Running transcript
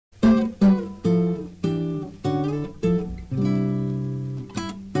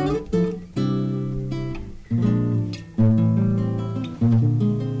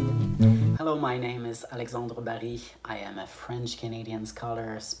is Alexandre Baril. I am a French-Canadian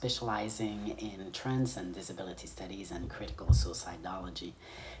scholar specializing in trans and disability studies and critical suicidology.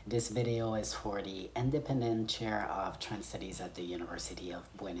 This video is for the Independent Chair of Trans Studies at the University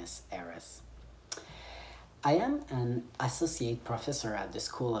of Buenos Aires. I am an associate professor at the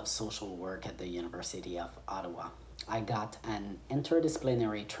School of Social Work at the University of Ottawa. I got an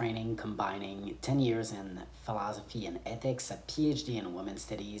interdisciplinary training combining 10 years in philosophy and ethics, a PhD in women's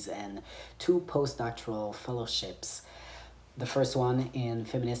studies, and 2 postdoctoral fellowships. The first one in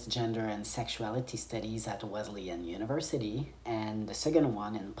feminist gender and sexuality studies at Wesleyan University, and the second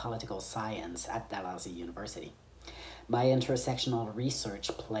one in political science at Dalhousie University. My intersectional research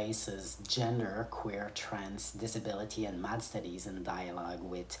places gender, queer, trans, disability, and mad studies in dialogue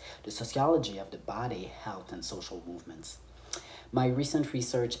with the sociology of the body, health, and social movements. My recent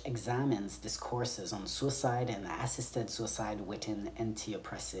research examines discourses on suicide and assisted suicide within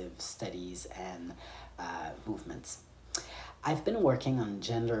anti-oppressive studies and movements. I've been working on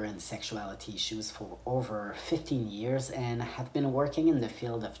gender and sexuality issues for over 15 years and have been working in the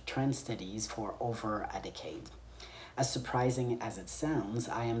field of trans studies for over a decade. As surprising as it sounds,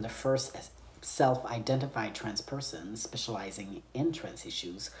 I am the first self-identified trans person specializing in trans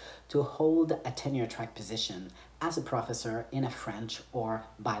issues to hold a tenure-track position as a professor in a French or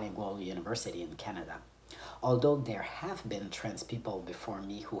bilingual university in Canada. Although there have been trans people before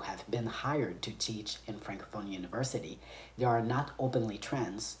me who have been hired to teach in Francophone University, they are not openly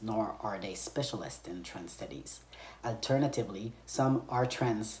trans, nor are they specialists in trans studies. Alternatively, some are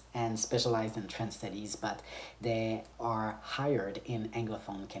trans and specialized in trans studies, but they are hired in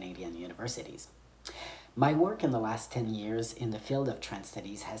Anglophone Canadian universities. My work in the last 10 years in the field of trans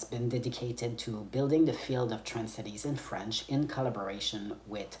studies has been dedicated to building the field of trans studies in French in collaboration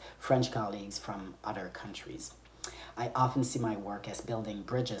with French colleagues from other countries. I often see my work as building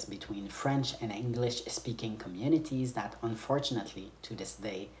bridges between French and English-speaking communities that unfortunately to this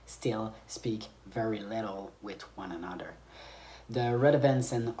day still speak very little with one another. The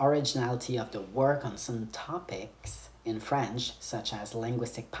relevance and originality of the work on some topics in French, such as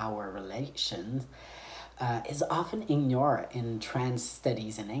linguistic power relations, is often ignored in trans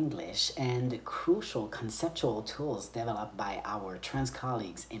studies in English, and crucial conceptual tools developed by our trans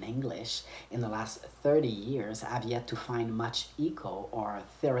colleagues in English in the last 30 years have yet to find much echo or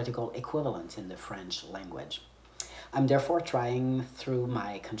theoretical equivalent in the French language. I'm therefore trying through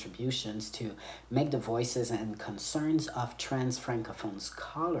my contributions to make the voices and concerns of trans Francophone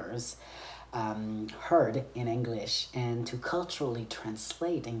scholars heard in English and to culturally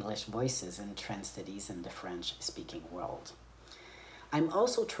translate English voices in trans studies in the French-speaking world. I'm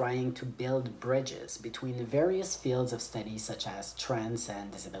also trying to build bridges between the various fields of study such as trans and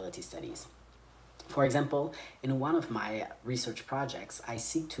disability studies. For example, in one of my research projects, I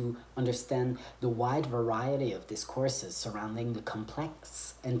seek to understand the wide variety of discourses surrounding the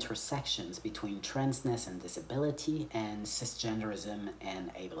complex intersections between transness and disability and cisgenderism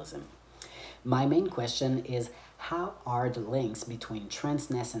and ableism. My main question is, how are the links between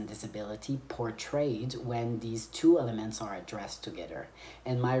transness and disability portrayed when these two elements are addressed together?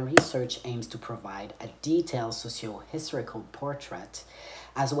 And my research aims to provide a detailed socio-historical portrait,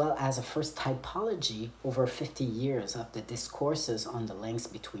 as well as a first typology over 50 years of the discourses on the links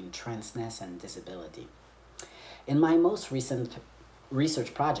between transness and disability. In my most recent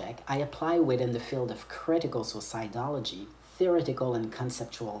research project, I apply within the field of critical suicidology theoretical and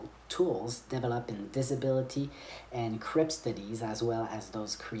conceptual tools developed in disability and CRIP studies, as well as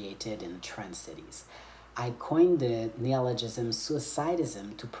those created in trans studies. I coined the neologism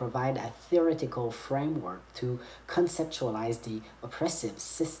suicidism to provide a theoretical framework to conceptualize the oppressive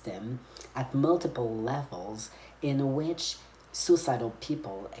system at multiple levels in which suicidal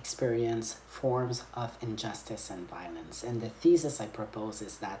people experience forms of injustice and violence. And the thesis I propose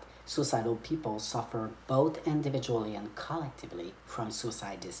is that suicidal people suffer both individually and collectively from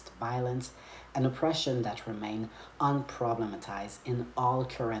suicidist violence, an oppression that remain unproblematized in all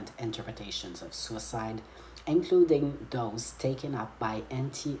current interpretations of suicide, including those taken up by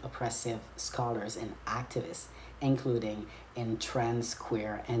anti-oppressive scholars and activists, including in trans,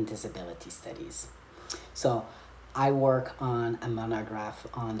 queer, and disability studies. So I work on a monograph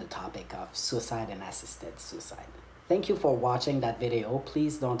on the topic of suicide and assisted suicide. Thank you for watching that video.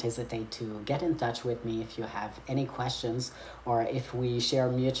 Please don't hesitate to get in touch with me if you have any questions or if we share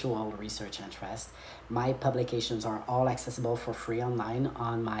mutual research interest. My publications are all accessible for free online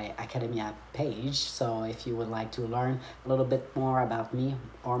on my academia page. So if you would like to learn a little bit more about me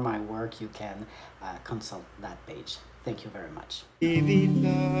or my work, you can consult that page. Thank you very much.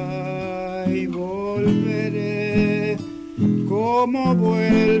 Como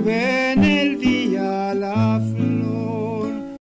vuelven el